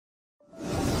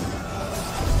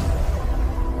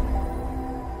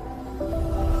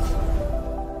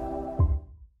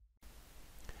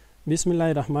بسم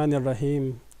الله الرحمن الرحیم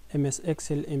MS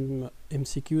Excel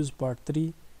MCQs پارت 3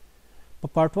 په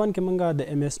پارت 1 کې مونږه د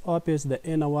MS Office د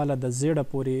A نواله د Z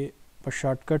پورې په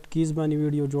شارټ کټ کیز باندې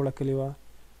ویډیو جوړه کړې و.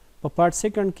 په پارت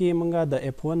 2 کې مونږه د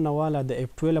F1 نواله د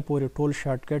F12 پورې ټول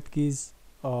شارټ کټ کیز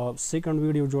سیکنډ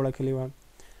ویډیو جوړه کړې و.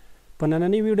 په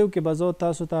نننی ویډیو کې به زه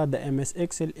تاسو ته د MS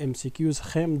Excel MCQs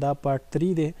خیم دا پارت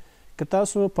 3 دی. که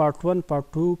تاسو پارت 1 پارت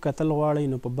 2 کتل غواړئ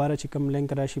نو په باره چې کوم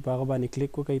لینک راشي په هغه باندې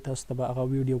کلیک وکړئ، تاسو ته به هغه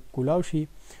ویډیو کولاو شي.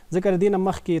 ځکه د دې نه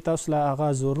مخکې تاسو له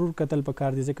هغه ضرور کتل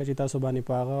پکار دی ځکه چې تاسو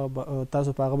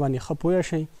په هغه باندې ښه پوه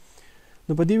شئ.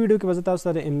 نو په دې ویډیو کې به زه تاسو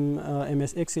ته د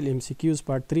MS Excel MCQs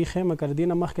پارت 3 ښیم. که د دې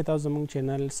نه مخکې تاسو زموږ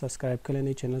چینل سبسکرایب کړی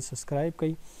نه چینل سبسکرایب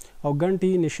کړئ او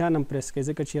ګنټې نشان هم پریس کړئ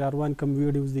ځکه چې روان کوم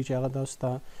ویډیوز دي چې هغه تاسو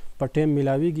ته په ټایم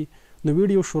میلاویږي. نو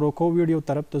ویډیو شروع کوو، ویډیو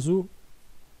طرف ته ځو.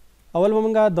 اول به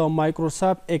مونږه د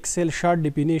مایکروسافت ایکسل شارټ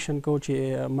ډیفینیشن کوو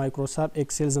چې مایکروسافت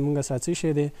ایکسل زمونږه ساتي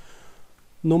شی دی.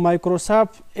 نو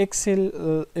مایکروسافت ایکسل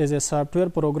از ا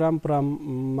سافټویر پروګرام فرام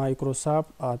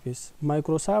مایکروسافت آفیس.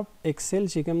 مایکروسافت ایکسل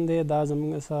چې کوم دی دا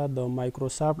زمونږه سره د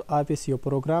مایکروسافت آفیس یو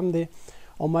پروګرام دی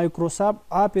او مایکروسافت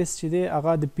آفیس چې دی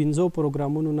هغه د 5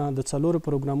 پروګرامونو نه د 4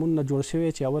 پروګرامونو نه جوړ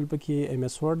شوی چې اول پکې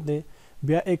MS Word دی،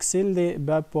 بیا ایکسل دی،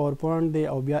 بیا پاور پوینټ دی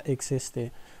او بیا ایکسس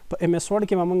دی. په MS Word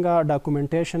کې به مونږه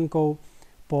ډاکومنټیشن کوو،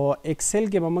 په ایکسل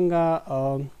کې به مونږه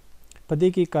په دې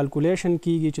کې کالکولیشن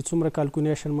کیږي چې څومره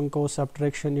کالکولیشن مونږ کوو،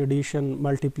 سبټریکشن، ایډیشن،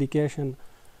 ملټیپلیکیشن.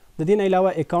 د دې نه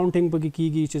علاوه اکاونټینګ پکې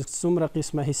کیږي چې څومره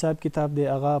قسمه حساب کتاب دی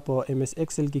هغه په MS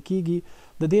Excel کې کیږي.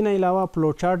 د دې نه علاوه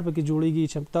فلو چارت پکې جوړیږي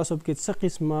چې تاسو پکې څه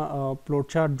قسمه فلو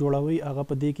چارت جوړوي هغه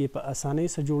په دې کې په اسانۍ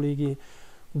سره جوړیږي.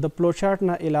 د فلو چارت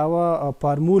نه علاوه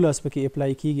فارمولاز پکې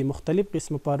اپلای کیږي، مختلف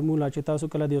قسم فارمولا چې تاسو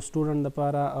کله د سټوډنټ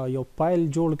لپاره یو فایل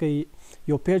جوړ کړئ،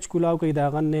 یو پیج کولاو کړئ، د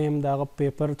هغه نیم، د هغه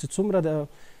پیپر چې څومره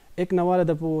د یک نواله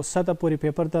د 7 پورې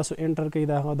پیپر تاسو انټر کړئ،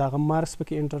 د هغه مارکس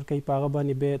پکې انټر کړئ، په هغه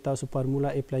باندې به تاسو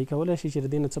فارمولا اپلای کولی شئ چې د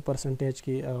دې نه څه پرسنټیج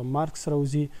کې مارکس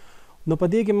راوځي. نو په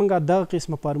دې کې موږ دغه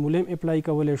قسمه فارمولې هم اپلای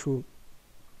کولی شو.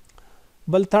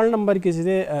 بل 3 نمبر کې چې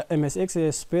دی MS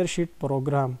Excel سپیر شیټ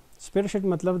پروګرام. سپیر شیټ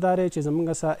مطلب دا دی چې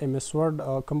زمونږ سره MS Word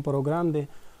کوم پروګرام دی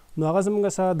نو هغه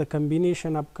زمونږ سره د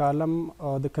کمبینیشن اف کالم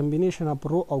د کمبینیشن اف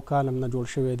رو او کالم نه جوړ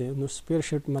شوی دی. نو سپیر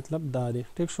شیټ مطلب دا دی.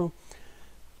 ټیک شو.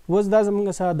 اوس دا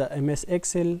زمونږ سره د MS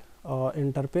Excel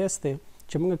انټرفیس دی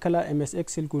چې موږ کله MS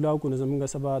Excel کولاو کو نو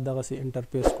زمونږ سره دغسې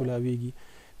انټرفیس کولاویږي.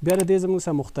 بیا د دې زمونږ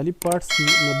سره مختلف پارټس دي.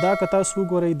 نو دا که تاسو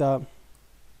وګورئ د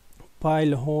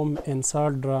فایل، هوم،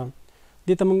 انسارټ، ډرا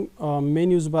دې ته موږ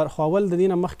مینیوز بار، خو اول د دې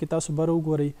نه مخکې تاسو بر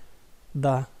وګورئ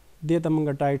دا دې ته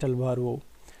موږ ټایټل بار وو.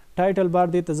 ټایټل بار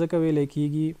دې ته ځکه ویلی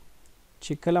کیږي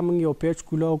چې کله موږ یو پیج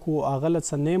کولاو کو هغه له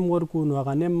څه نیم ورکو نو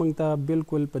هغه نیم موږ ته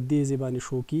بالکل په دې ځای باندې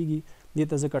شو کیږي، دې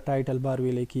ته ځکه ټایټل بار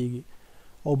ویلی کیږي.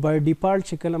 او بای ډیفالټ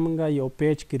چې کله موږ یو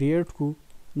پیج کریټ کو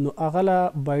نو هغه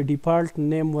له بای ډیفالټ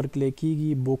نیم ورکلی کیږي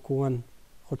بوک 1،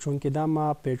 خو چونکې دا ما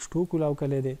پیج 2 کولاو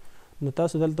کلی دی نو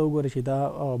تاسو دلته وګورئ چې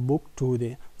دا بوک 2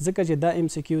 دی ځکه چې دا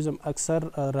MCQs هم اکثر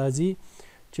راځي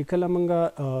چې کله موږ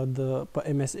د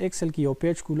په MS Excel کې یو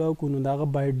پیج کولاو کو نو دا هغه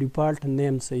بای ډیفالټ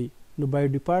نیم صحیح. نو بای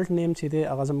ډیفالټ نیم چې دی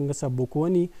هغه زموږ سره بوک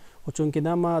 1 وي او چونکې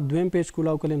دا ما دویم پیج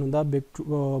کولاو کلی نو دا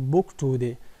بوک 2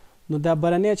 دی. نو دا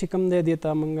برنی چې کوم دی دې ته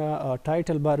موږ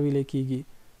ټایټل بار ویلی کیږي.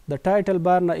 د ټایټل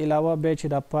بار نه علاوه بیا چې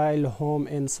دا فایل، هوم،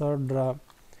 انسرټ، ډرا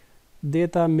دې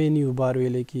ته مینیو بار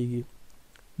ویلی کیږي.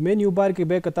 مینیو بار کې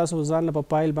بیا که تاسو ځان له په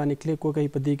فایل باندې کلیک وکړئ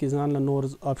په دې کې ځان له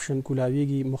نور آپشن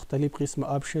کولاویږي، مختلف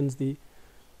قسمه آپشنز دي.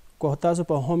 که تاسو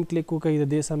په هوم کلیک وکړئ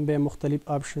د دې سم بیا مختلف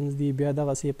آپشنز دي. بیا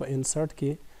دغسې په انسرټ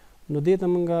کې نو دې ته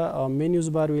موږ مینیوز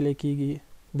بار ویلی کیږي.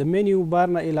 د مینیو بار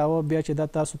نه علاوه بیا چې دا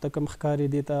تاسو ته کوم ښکاري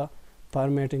دې ته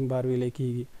فارمیټینګ بار ویلی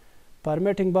کیږي.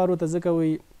 فارمیټینګ بار ورته ځکه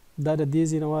وایي دا د دې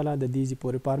ځای نه واله د دې ځای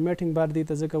پورې. فارمیټینګ بار دې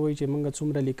ته ځکه وایي چې موږ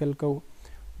څومره لیکل کوو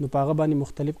نو په هغه باندې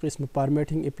مختلف قسم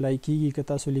فارمیټینګ اپلای کیږي. که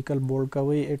تاسو لیکل بولډ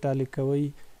کوئ، ایټالیک کوئ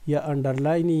یا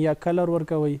انډرلاین یا کلر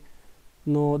ورکوئ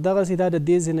نو دغسې دا د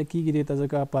دې ځای نه کیږي، دې ته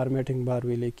ځکه فارمیټینګ بار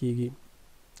ویلی کیږي.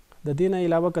 د دې نه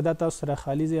علاوه که دا تاسو سره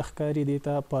خالي ځای ښکاري دې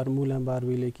ته فارمولا بار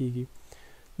ویلی کیږي.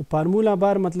 فارمولا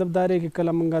بار مطلب دا دی چې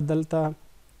کله موږ دلته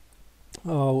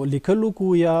لیکل وکړو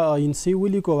یا انسی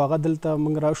ولیکو هغه دلته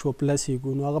موږ راشو پلس یې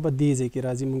کړو نو هغه په دې ځای کې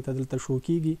راځي موږ ته دلته شو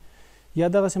کیږي. یا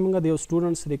دغسې موږ د یو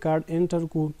سټوډنټس ریکارډ انټر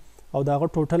کو او د هغه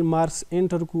ټوټل مارکس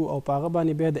انټر کو او په هغه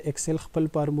باندې بیا د ایکسل خپل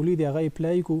فارمولې دی هغه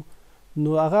اپلای کو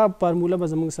نو هغه فارموله به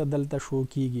زموږ سره دلته شو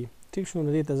کیږي. ټیک شو. نو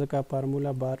دې ته ځکه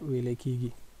فارموله بار ویلی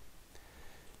کیږي.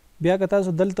 بیا که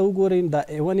تاسو دلته وګورئ دا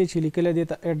A1 چې لیکلی دی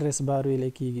ته ایډرس بار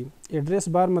ویلی کیږي. ایډرس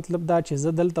بار مطلب دا چې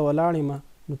زه دلته ولاړ یم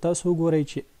نو تاسو وګورئ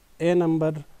چې A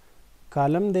نمبر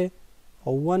کالم دی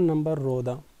او 1 نمبر رو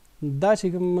ده. دا چې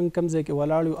موږ کوم ځای کې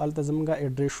ولاړ یو هلته زموږ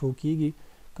ایډرس شو کیږي.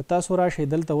 که تاسو راشئ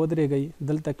دلته ودرېږئ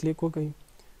دلته کلیک وکئ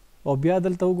او بیا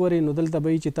دلته وګورئ نو دلته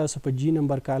به چې تاسو په جی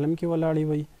نمبر کالم کې ولاړې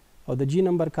وئ او د جی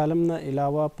نمبر کالم نه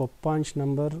علاوه په 5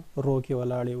 نمبر رو کې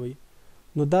ولاړې وئ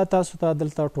نو دا تاسو ته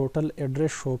دلته ټوټل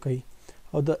ایډرس شو کوي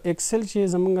او د ایکسل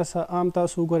چې زمونږ سره عام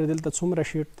تاسو وګورئ دلته څومره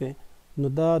شیټ دی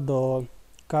نو دا د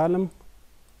کالم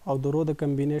او د رو د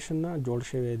کمبینیشن نه جوړ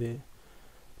شوی دی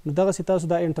نو دغسې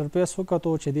تاسو دا انټرفیس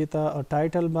وکتو چې دې ته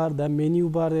ټایټل بار دا مینیو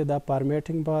بار دی دا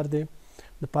فارمیټینګ بار دی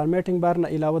د فارمیټینګ بار نه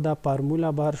علاوه دا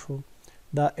فارمولا بار شو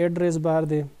دا ایډرس بار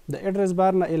دی د ایډرس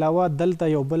بار نه علاوه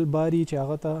دلته یو بل باری چې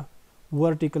هغه ته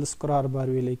ورټیکل سکرار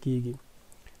بار ویل کیږي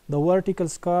د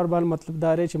ورټیکل سکرار بار مطلب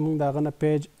دا دی چې موږ د هغه نه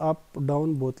پیج اپ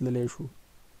ډاون بوتللی شو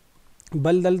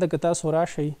بل دلته که تاسو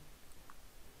راشئ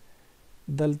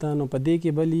دلته نو په دې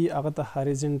کې بلی هغه ته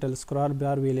هاریزنټل سکرال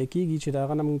بار ویل کیږي چې دا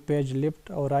هغه نه موږ پیج لیفټ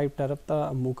او رایټ طرف ته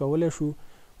مو کولی شو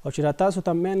او چې را تاسو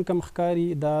ته مین کم ښکاري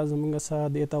دا زموږ سره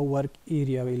دې ته ورک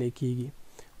ایریا ویل کیږي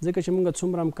ځکه چې موږ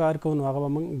څومره هم کار کوو نو هغه به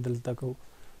موږ دلته کوو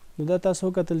نو دا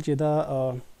تاسو وکتل چې دا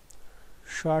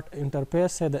شارټ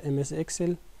انټرفیس دی د ایم ایس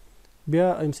ایکسل بیا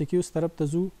ام سی کیوز طرف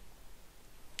ته ځو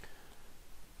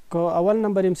که اول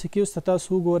نمبر ام سی کیوز ته تاسو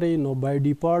وګورئ نو بای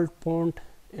ډیفالټ فونټ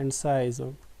اینډ سایز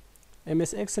ایم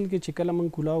ایس ایکسل کې چې کله موږ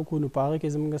کولاو کو نو په هغه کې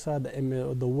زموږ سره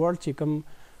د ورډ چې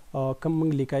کم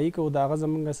موږ لیکایي کوو د هغه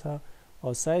زموږ سره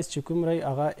او سایز چې کوم رہی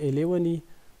هغه 11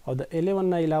 او د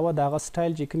 11 نه علاوه د هغه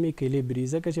سټایل چې کومې کیلیبري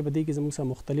ځکه چې په دې کې زموږ سره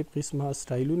مختلف قسمه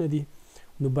سټایلونه دي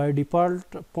نو بای ډیفالټ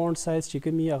فونټ سایز چې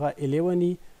کوم هغه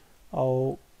 11 او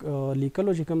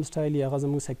لیکلو چې کوم سټایل هغه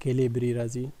زموږ سره کیلیبري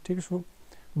راځي ټیک شو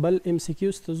بل ام سی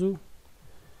کیوز ته ځو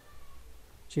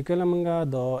چې کله موږ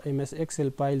د ایم ایس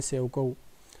ایکسل فایل سیو کوو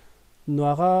نو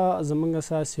هغه زمونږ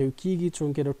سره سیو کیږي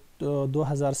چونکې د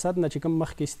 2007 نه چې کوم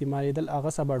مخکې استعمالیدل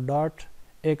هغه سره به ډاټ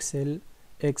ایکسل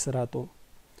ایکس راتو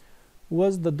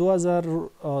اوس د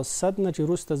 2007 نه چې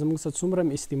وروسته زمونږ سره څومره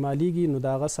هم استعمالیږي نو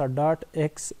د هغه سره ډاټ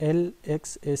ایکس ایل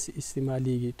ایکس ایس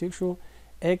استعمالیږي ټیک شو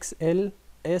ایکس ایل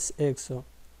ایس ایکس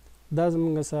دا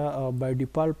زمونږ سره بای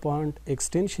ډیفالټ فونټ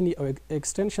ایکسټینشن او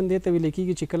ایکسټینشن دې ته ویل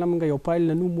کیږي چې کله موږ یو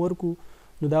فایل نه نوم ورکو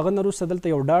نو د هغه نه وروسته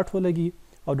دلته یو ډاټ ولګي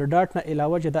او د ډاټ نه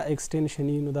علاوه چې دا ایکسټینشن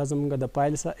نو دا زمونږ د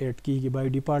فایل سره ایډ کیږي بای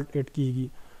ډیفالټ ایډ کیږي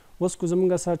اوس کو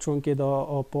زمونږ سره چونکې د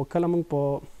په کله موږ په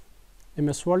ایم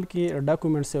ایس ورډ کې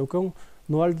ډاکومنټ سیو کوو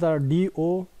نو هلته ډي او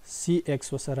سی ایکس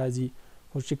ورسره راځي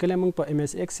خو چې کله موږ په ایم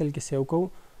ایس ایکسل کې سیو کوو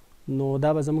نو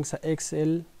دا به زمونږ سره ایکس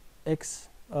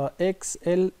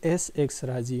ایل ایس ایکس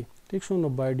راځي ټیک شو نو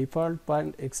بای ډیفالټ فایل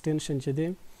ایکسټینشن چې دی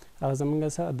هغه زمونږ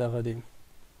سره دغه دی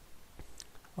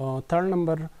تھرډ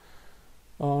نمبر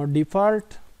ډیفالټ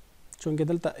چونکې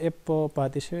دلته اپ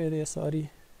پاتې شوی دی سوري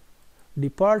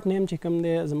ډیفالټ نیم چې کوم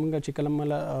دی زمونږ چې کله موږ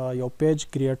یو پیج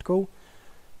کریټ کوو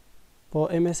په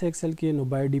ایم ایس ایکسل کې نو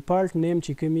بای ډیفالټ نیم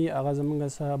چې کوم هغه زمونږ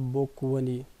سره بوک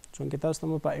ونی چونکې تاسو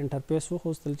ته په انټرفیس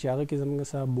وښوستل چې هغه کې زمونږ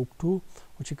سره بوک 2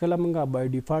 او چې کله موږ بای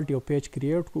ډیفالټ یو پیج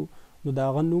کریټ کوو نو د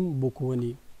هغه نوم بوک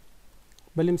ونی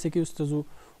بل ام سی کیوز ته ځو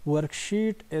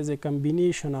ورکشیټ از ا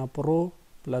کمبینیشن اف رو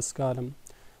پلس کالم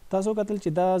تاسو کتل چې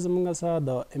دا زمونږ سره د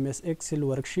ایم ایس ایکسل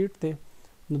ورکشیټ دی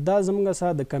نو دا زمونږ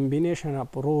سره د کمبینیشن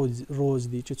اف روز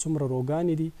دی چې څومره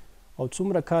روګانې دي او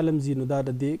څومره کالمز دي نو دا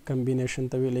د دې کمبینیشن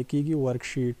ته ویل کیږي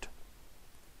ورکشیټ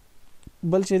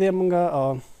بل چې دی موږ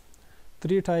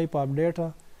 3 ټایپ اف ډیټا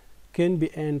کین بی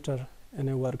انټر ان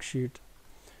ا ورکشیټ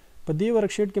په دې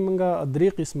ورکشیټ کې موږ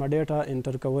 3 قسمه ډیټا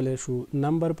انټر کولی شو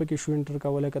نمبر پکې شو انټر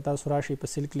کولی که تاسو راشئ په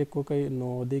سیل کلیک وکړئ نو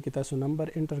دې کې تاسو نمبر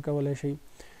انټر کولی شئ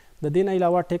د دې نه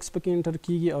علاوه ټیکس پکې انټر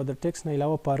کیږي او د ټیکس نه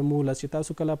علاوه فارمولا چې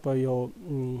تاسو کله په یو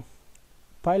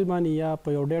فایل باندې یا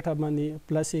په یو ډیټا باندې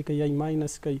پلس یې کوي یا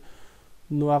ماینس کوي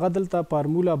نو هغه دلته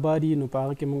فارمولا باري نو په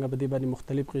هغه کې موږ په دې باندې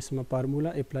مختلف قسمه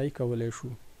فارمولا اپلای کولی شو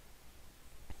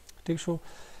ټیک شو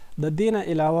د دې نه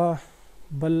علاوه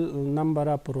بل نمبر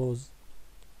اف روز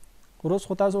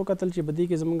خو تاسو وکتل چې په دې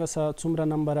کې زموږ سره څومره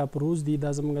نمبر اف روز دي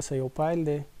دا زموږ سره یو فایل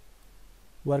دی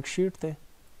ورکشیټ دی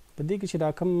په دې کې چې دا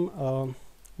کوم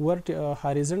ورټ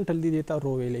هاریزنټل دی ته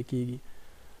رو ویل کیږي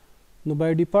نو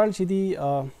بای ډیفالټ چې دی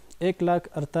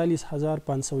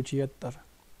 1,48,576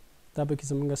 دا پکې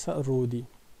زموږ سره رو دی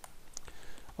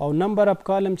او نمبر اف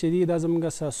کالم چې دی دا زموږ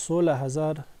سره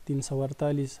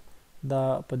 16,348 دا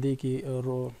په دې کې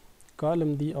رو کالم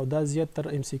دی او دا زیاتره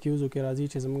ام سی کیوزو کې راځي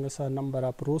چې زموږ سره نمبر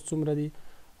اف روز څومره دی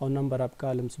او نمبر اف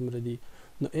کالم څومره دی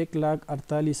نو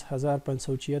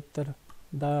 1,48,576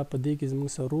 دا په دې کې زموږ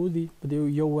سره رو دی په دې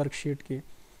یو ورکشیټ کې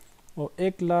او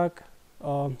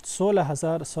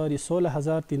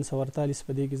 16,348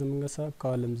 په دې کې زموږ سره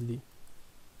کالمز دي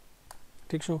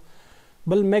ټیک شو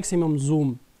بل میکسیمم زوم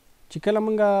چې کله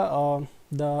موږ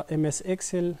د ایم ایس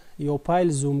ایکسل یو فایل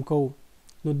زوم کوو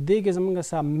نو دې کې زمونږ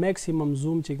سره میکسیمم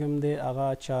زوم چې کوم دی هغه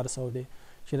 400 دی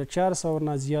چې د 400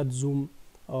 نه زیات زوم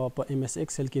په ام اس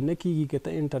ایکسل کې نه کیږي که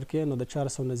ته انټر کې نو د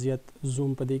 400 نه زیات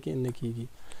زوم په دې کې نه کیږي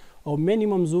او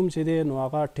مینیمم زوم چې دی نو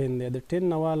هغه 10 دی د 10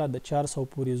 نه والا د 400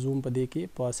 پورې زوم په دې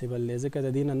کې پاسبل دی ځکه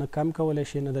د دې نه کم کولی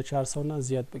شي نه د 400 نه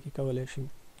زیات پکې کولی شي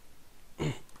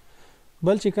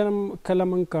بل چې کله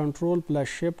موږ کنټرول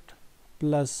پلس شفټ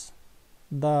پلس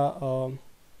دا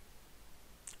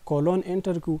کولون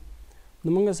انټر کو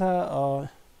نو موږ سره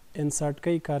انسرټ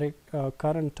کوي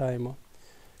کارنټ ټایم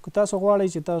که تاسو غواړئ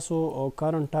چې تاسو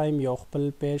کارنټ ټایم یو خپل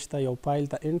پیج ته یو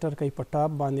فایل ته انټر کوي په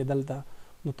ټاپ باندې دلته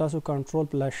نو تاسو کنټرول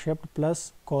پلس شفټ پلس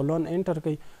کولون انټر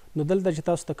کوي نو دلته چې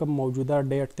تاسو ته کوم موجوده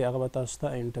ډیټ دی هغه به تاسو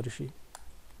ته انټر شي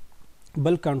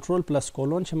بل کنټرول پلس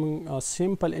کولون چې موږ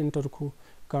سمپل انټر کو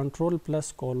کنټرول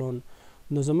پلس کولون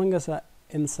نو زمونږ سره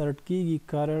انسرټ کیږي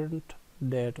کارنټ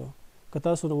ډیټ که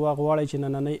تاسو غواړئ چې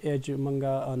نننی ایج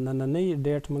موږ نننی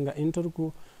ډیټ موږ انټر کو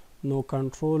نو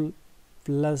کنټرول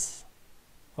پلس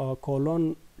کولون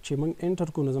چې موږ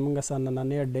انټر کو نو زمونږ سره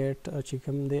نننی ډیټ چې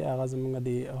کوم دی هغه زمونږ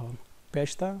د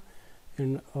پیج ته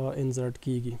انسرټ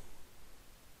کیږي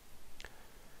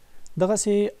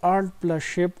دغسې الټ پلس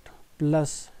شفټ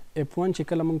پلس F1 چې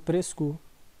کله موږ پریس کو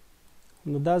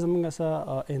نو دا زمونږ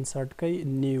سره انسرټ کوي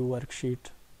نیو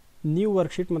ورکشیټ نیو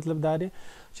ورکشیټ مطلب دا دی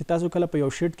چې تاسو کله په یو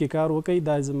شیټ کې کار وکړئ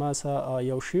دا زما سره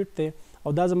یو شیټ دی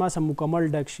او دا زما سره مکمل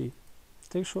ډک شي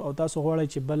ٹھیک شو او تاسو غواړئ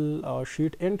چې بل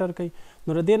شیټ انټر کړئ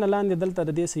نو د دې نه لاندې دلته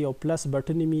د دې سره یو پلس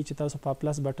بټن وي چې تاسو په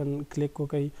پلس بټن کلیک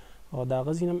وکړئ او د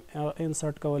هغه ځای نه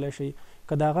انسرټ کولی شئ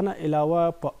که د هغه نه علاوه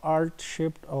په الټ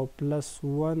شفټ او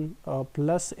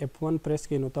پلس F1 پریس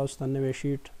کړئ نو تاسو ته نوی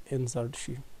شیټ انسرټ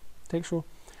شي ٹھیک شو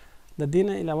د دې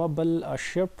نه علاوه بل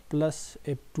شفټ پلس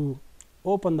F2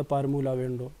 اوپن د فارمولا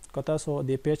وینډو که تاسو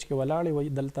د پیج کې ولاړې وئ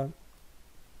دلته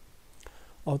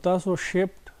او تاسو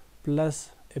شفټ پلس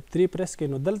F3 پریس کړئ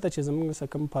نو دلته چې زموږ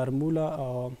سره کوم فارمولا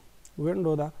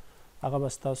وینډو ده هغه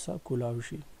به ستاسو سره کولاو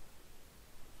شي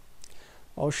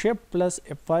او شفټ پلس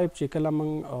F5 چې کله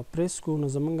موږ پریس کو نو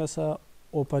زموږ سره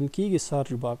اوپن کیږي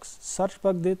سرچ باکس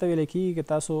دې ته ویل کیږي چې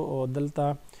تاسو دلته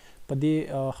په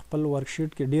دې خپل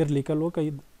ورکشیټ کې ډیر لیکل وکړئ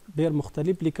ډیر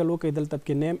مختلف لیکل وکړئ دلته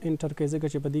کې نیم انټر کړئ ځکه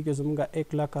چې په دې کې زموږ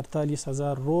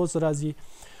 1,48,000 روز راځي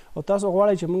او تاسو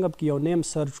غواړئ چې موږ پکې یو نیم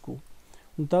سرچ کو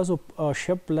نو تاسو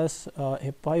شفټ پلس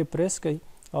F5 پریس کړئ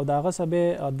او د هغه څخه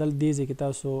به دل دې ځای کې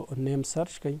تاسو نیم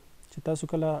سرچ کړئ چې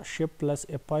تاسو کله شفټ پلس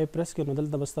F5 پریس کړئ نو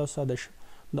دلته به تاسو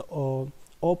د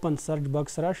اوپن سرچ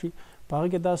باکس راشي په هغه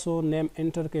کې تاسو نیم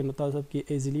انټر کړئ نو تاسو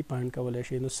کې ایزیلی فایند کولی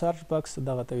شئ نو سرچ باکس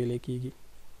دغه ته ویلی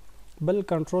کیږي بل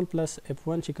کنټرول پلس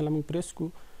F1 چې کله موږ پریس کو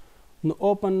نو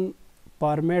اوپن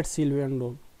فارمیټ سیل وینډو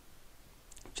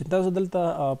چې تاسو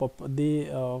دلته په دې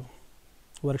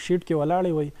ورکشیټ کې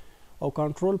ولاړې وئ او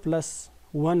کنټرول پلس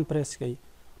 1 پریس کړئ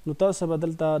نو تاسو به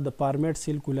دلته د فارمیټ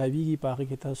سیل کولاویږي په هغه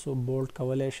کې تاسو بولډ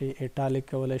کولی شئ ایټالیک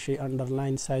کولی شئ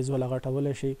انډرلاین سایز ولا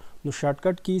غټولی شئ نو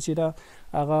شارټکټ کی چې دا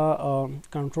هغه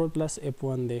کنټرول پلس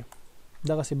F1 دی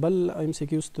دغسې بل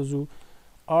MCQs ته ځو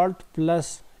الټ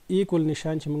پلس ایکول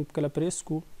نشان چې موږ کله پریس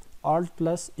کو الټ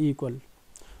پلس ایکول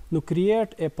نو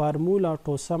کریټ ا فارمولا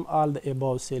ټو سم آل د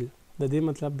اباو سیل د دې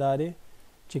مطلب دا دی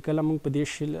چې کله موږ په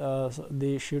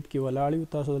دې شیټ کې ولاړ یو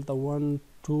تاسو دلته 1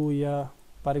 2 یا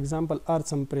فار ایگزامپل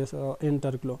ارسم پریس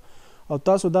انټر کړو او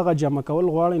تاسو دغه جمع کول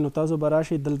غواړئ نو تاسو به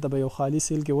راشئ دلته به یو خالی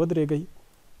سیل کې ودرېږئ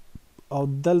او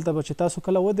دلته به چې تاسو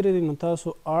کله ودرېږئ نو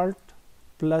تاسو الټ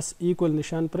پلس ایکول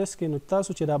نشان پریس کړئ نو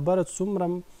تاسو چې دا بره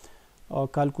څومره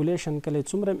کالکولیشن کله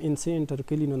څومره انسي انټر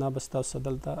کړي نو بس تاسو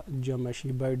دلته جمع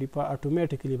شي بای ډیفالت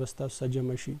اتوماتیکلی بس تاسو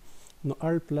جمع شي نو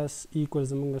الټ پلس ایکول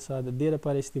زموږ سره د دې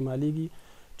لپاره استعمالیږي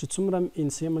چې څومره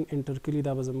انسي موږ انټر کړي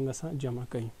دا به زموږ سره جمع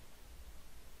کوي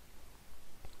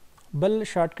بل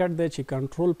شارټکټ دی چې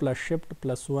کنټرول پلس شفټ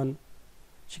پلس 1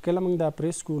 چې کله موږ دا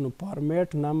پریس کو نو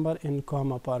فارمیټ نمبر ان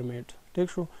کاما فارمیټ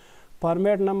ٹھیک شو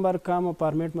فارمیټ نمبر کاما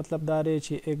فارمیټ مطلب دا دی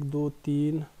چې 1 2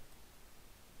 3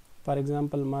 فار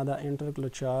ایگزامپل ما دا انټر کړو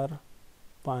 4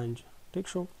 5 ٹھیک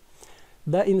شو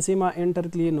دا انسي ما انټر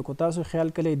کړی نو کو تاسو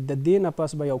خیال کړئ د دې نه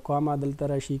پس به یو کاما دلته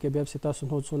راشي کې بیا چې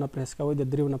تاسو نو څونه پریس کوئ د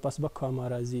دریو نه پس به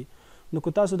کاما راځي نو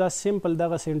کو تاسو دا سمپل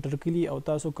دغه سنټر کړي او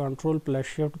تاسو کنټرول پلس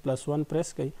شفټ پلس 1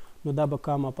 پریس کړئ نو دا به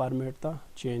کاما فارمیټ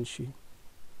ته چینج شي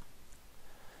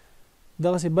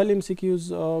دغسې بل MCQs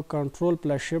کنټرول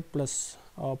پلس شفټ پلس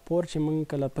 4 چې موږ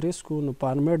کله پریس کو نو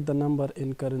فارمیټ د نمبر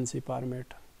ان کرنسی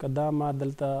فارمیټ که دا ما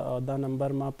دلته دا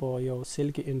نمبر ما په یو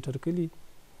سیل کې انټر کړي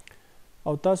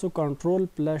او تاسو کنټرول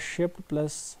پلس شفټ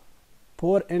پلس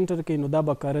 4 انټر کړئ نو دا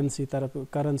به کرنسی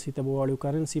ته به واړو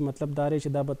کرنسی مطلب دا دی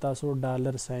چې دا به تاسو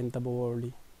ډالر ساین ته به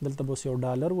واړي دلته به یو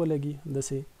ډالر ولګي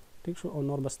داسې ټیک شو او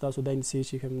نور بس تاسو دا انسی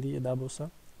چې کوم دی دا به سره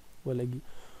ولګي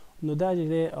نو دا چې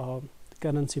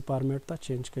کرنسی فارمیټ ته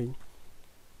چینج کړئ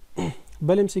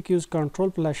بل MCQs کنټرول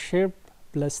پلس شفت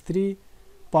پلس 3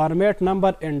 فارمیټ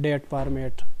نمبر اینڈ ډیټ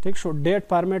فارمیټ ټیک شو ډیټ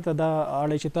فارمیټ ته دا اړ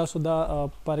چې تاسو دا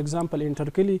فار ایگزامپل انټر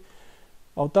کړي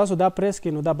او تاسو دا پریس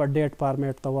کړئ نو دا به ډیټ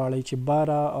فارمیټ ته واړئ چې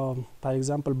 12 فار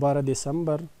ایگزامپل 12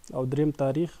 دسمبر او 3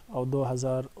 تاریخ او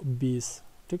 2020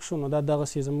 ټیک شو نو دا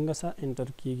دغسې زموږ سره انټر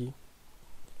کیږي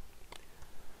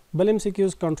بل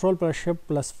MCQs کنټرول پر شفت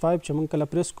پلس 5 چې موږ کله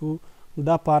پریس کوو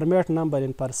دا فارمیټ نمبر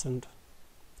ان پرسنټ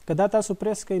که دا تاسو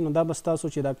پریس کړئ نو دا بس تاسو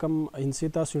چې دا کم انسی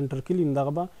تاسو انټر کړي نو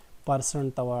دغه به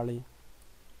پرسنټ ته واړئ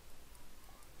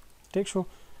ټیک شو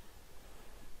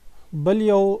بل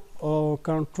یو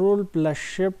کنټرول پلس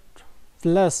شفت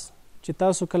پلس چې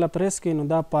تاسو کله پریس کړئ نو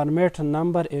دا فارمیټ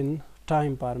نمبر ان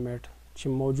ټایم فارمیټ چې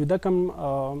موجوده کم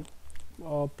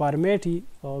فارمیټ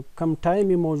کم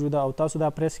ټایم موجوده او تاسو دا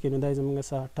پریس کړئ نو دا زموږ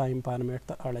سره ټایم فارمیټ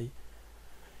ته اړئ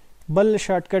بل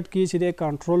شارټکټ کی چې دی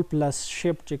کنټرول پلس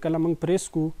شفت چې کله موږ پریس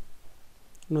کو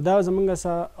نو دا زموږ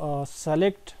سره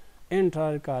سلیکټ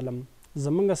انټر کالم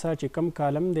زموږ سره چې کم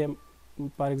کالم دی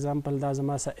فار ایگزامپل دا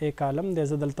زما سره A کالم دی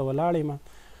زه دلته ولاړ یم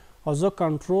او زه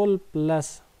کنټرول پلس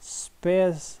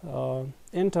سپیس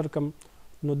انټر کم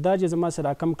نو دا چې زما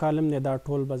سره کم کالم دی دا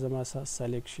ټول به زما سره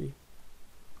سلیکټ شي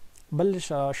بل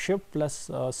شفت پلس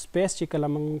سپیس چې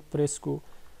کله موږ پریس کو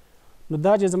نو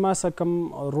دا چې زما سره کم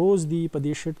روز دی په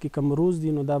دې شیټ کې کم روز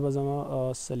دی نو دا به زما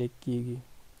سلیکټ کیږي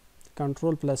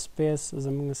کنټرول پلس سپیس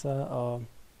زموږ سره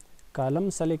کالم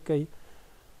سلیکټ کوي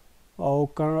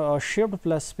او شفت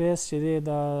پلس سپیس چې دی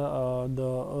دا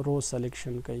د رو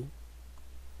سلیکشن کوي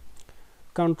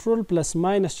کنټرول پلس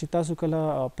ماینس چې تاسو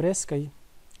کله پریس کوي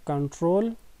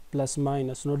کنټرول پلس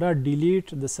ماینس نو دا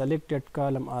ډیلیټ د سلیکټډ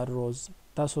کالم آر روز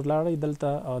تاسو لاړئ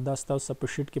دلته دا ستاسو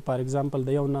په شیټ کې فار ایگزامپل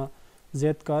د یو نه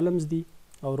زیات کالمز دي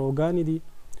او روګانې دي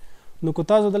نو که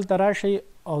تاسو دلته راشئ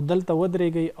او دلته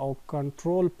ودرېږئ او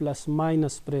کنټرول پلس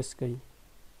ماینس پریس کوي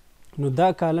نو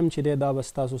دا کالم چې دی دا به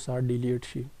ستاسو سره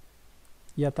ډیلیټ شي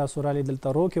یا تاسو رالی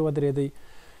دلته رو کې ودرېدئ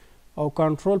او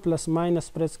کنټرول پلس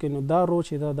ماینس پریس کوي نو دا رو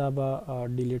چې دا دا به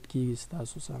ډیلیټ کیږي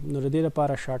ستاسو سره نو د دې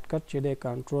لپاره شارټکټ چې دی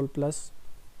کنټرول پلس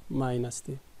ماینس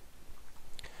دی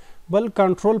بل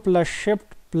کنټرول پلس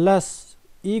شفت پلس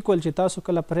ایکول چې تاسو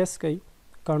کله پریس کوي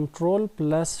کنټرول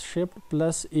پلس شفت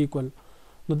پلس ایکول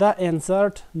نو دا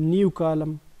انسرټ نیو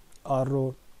کالم اور رو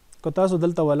که تاسو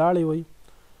دلته ولاړی وئ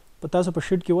په تاسو په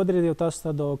شیټ کې ودرېدئ او تاسو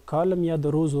ته د کالم یا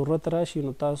د رو ضرورت راشي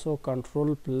نو تاسو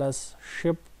کنټرول پلس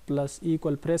شفت پلس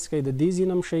ایکول پریس کوئ د دې ځای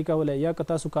نه هم شی کولی یا که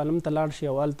تاسو کالم ته لاړ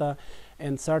شئ او هلته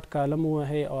انسرټ کالم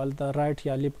ووهئ او هلته رایټ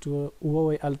یا لیفټ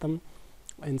ووهئ هلته هم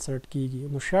انسرټ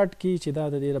کیږي نو شارټ کی چې دا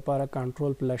د دې لپاره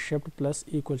کنټرول پلس شفت پلس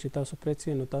ایکول چې تاسو پریس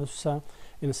کوئ نو تاسو سره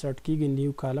انسرټ کیږي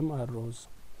نیو کالم اور روز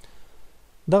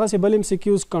دغسې بل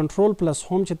MCQs کنټرول پلس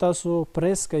ہوم چې تاسو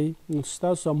پریس کوئ نو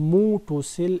ستاسو موو ټو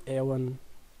سیل A1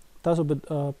 تاسو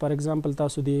فار ایگزامپل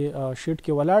تاسو دی شیټ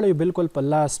کې ولاړئ بالکل په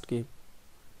لاست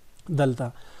کې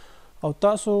دلته او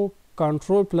تاسو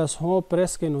کنټرول پلس هو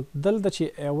پریس کوئ نو دلته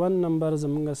چې A1 نمبر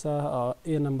زموږ سره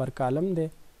A نمبر کالم دی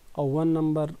او 1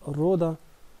 نمبر رو ده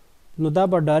نو دا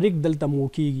به ډایرکټ دلته مو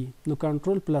کیږي نو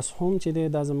کنټرول پلس هوم چې دی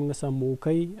دا زموږ سره مو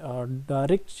کوي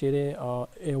ډایرکټ چې دی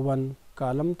A1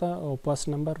 کالم ته او پس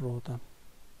نمبر رو ته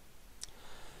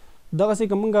دغسې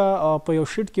که موږ په یو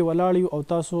شیټ کې ولاړ یو او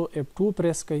تاسو F2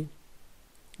 پریس کوئ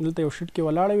دلته یو شیټ کې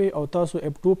ولاړ وئ او تاسو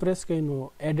F2 پریس کوئ نو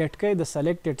ایډیټ کوئ د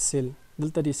سلیکټډ سیل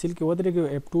دلته دې سیل کې ودرېږئ او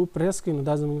F2 پریس کوئ نو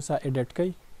دا زموږ سره ایډیټ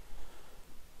کوئ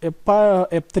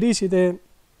F3 چې دی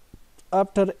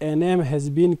after a name has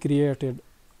been created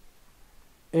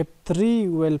F3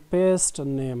 will paste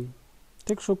name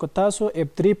ټیک شو که تاسو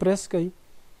F3 پریس کوئ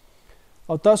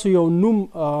او تاسو یو نوم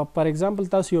فار ایگزامپل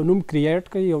تاسو یو نوم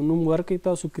کریټ کوئ یو نوم ورکوئ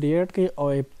تاسو کریټ کوئ او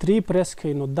F3 پریس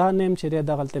کوئ نو دا نیم چې دی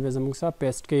دغلته به زموږ سره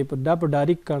پیسټ کوي دا په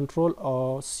ډایرکټ کنټرول او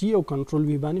C او کنټرول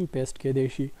V باندې هم پیسټ کیدی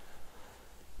شي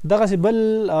دغسې بل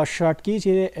شارټ کی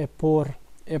چې دی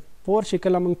F4 چې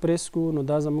کله موږ پریس کوو نو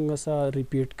دا زموږ سره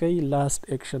ریپیټ کوي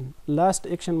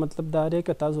لاست ایکشن مطلب دا دی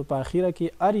که تاسو په اخیره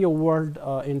کې هر یو ورډ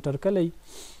انټر کلی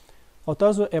او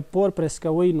تاسو F4 پریس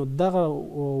کوئ نو دغه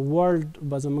ورډ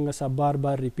به زموږ سره بار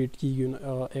بار ریپیټ کیږي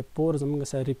F4 زموږ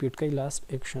سره ریپیټ کوي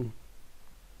لاست ایکشن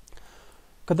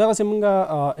که دغسې موږ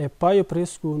F5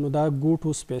 پریس کوو نو دا ګو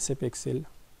ټو سپیسیفیک سیل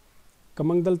که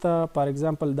موږ دلته فار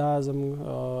ایگزامپل دا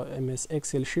زموږ MS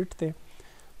Excel شیټ دی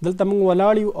دلته موږ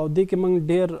ولاړ یو او دې کې موږ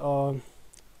ډېر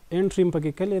انټري هم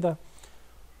پکې کړې ده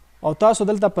او تاسو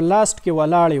دلته په لاست کې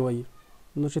ولاړې وئ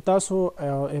نو چې تاسو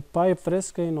F5 پریس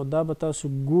کوئ نو دا به تاسو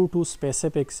ګو ټو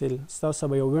سپیسیفیک سیل ستاسو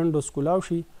به یو وینډوز کولاو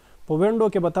شي په وینډو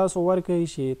کې به تاسو ورکوئ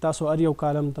چې تاسو هر یو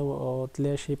کالم ته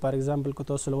تللی شئ. فار ایگزامپل که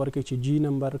تاسو ورکوئ چې جی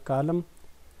نمبر کالم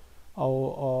او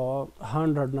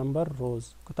 100 نمبر روز،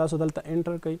 که تاسو دلته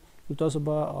انټر کوئ نو تاسو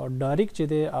به ډایرکټ چې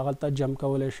دی هغه ته جمپ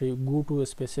کولی شئ، ګو ټو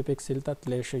سپیسیفیک سیل ته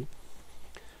تللی شئ.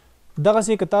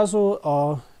 دغسې که تاسو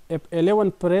F11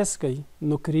 پریس کوئ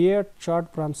نو کریټ چارټ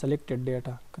فرام سلیکټډ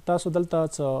ډیټا، که تاسو دلته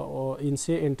څه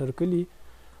انسی انټر کړي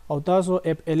او تاسو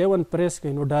F11 پریس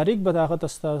کوئ نو ډایرکټ به هغه ته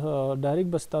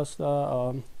ستاسو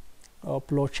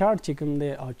فلو چارټ چې کوم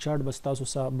دی چارټ به ستاسو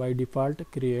سره بای ډیفالټ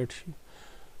کریټ شي.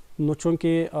 نو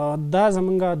چونکې دا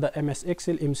زمونږ د MS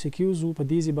Excel MCQs په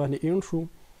دې ځای باندې اینډ شو،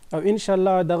 او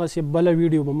انشاءالله دغسې بله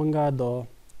ویډیو به مونږ د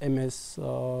MS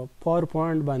پاور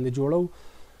پوینټ باندې جوړو.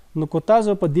 نو که تاسو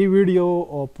په دې ویډیو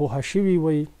پوهه شوي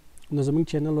وئ نو زموږ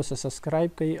چینل اوس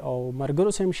سبسکرایب کړئ او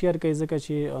ملګرو سره هم شیر کړئ، ځکه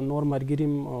چې نور ملګري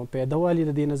هم پیدا والي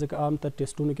د دې نه، ځکه عام تر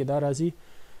ټیسټونو کې دا راځي.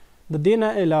 د دې نه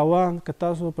علاوه که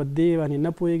تاسو په دې باندې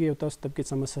نه پوهیږئ او تاسو ته پکې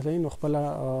څه مسله نو خپله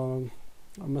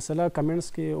مسله کمنټس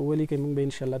کې ولیکئ، موږ به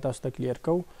انشاءالله تاسو ته کلیر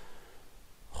کوو.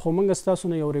 خو موږ ستاسو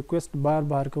نه یو ریکویسټ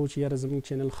بار کوو چې یاره زموږ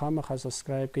چینل خامخا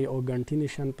سبسکرایب کړئ او غنټې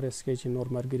نشان پریس کړئ چې نور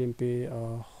ملګري هم پې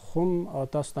هم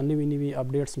تاسو ته نوي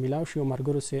اپډیټس میلاو شي او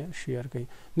ملګرو سره شیر کړئ.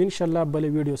 نو انشاءالله بلې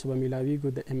ویډیو سره به میلاویږو،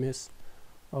 د MS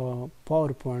پاور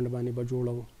پوینټ باندې به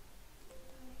جوړو.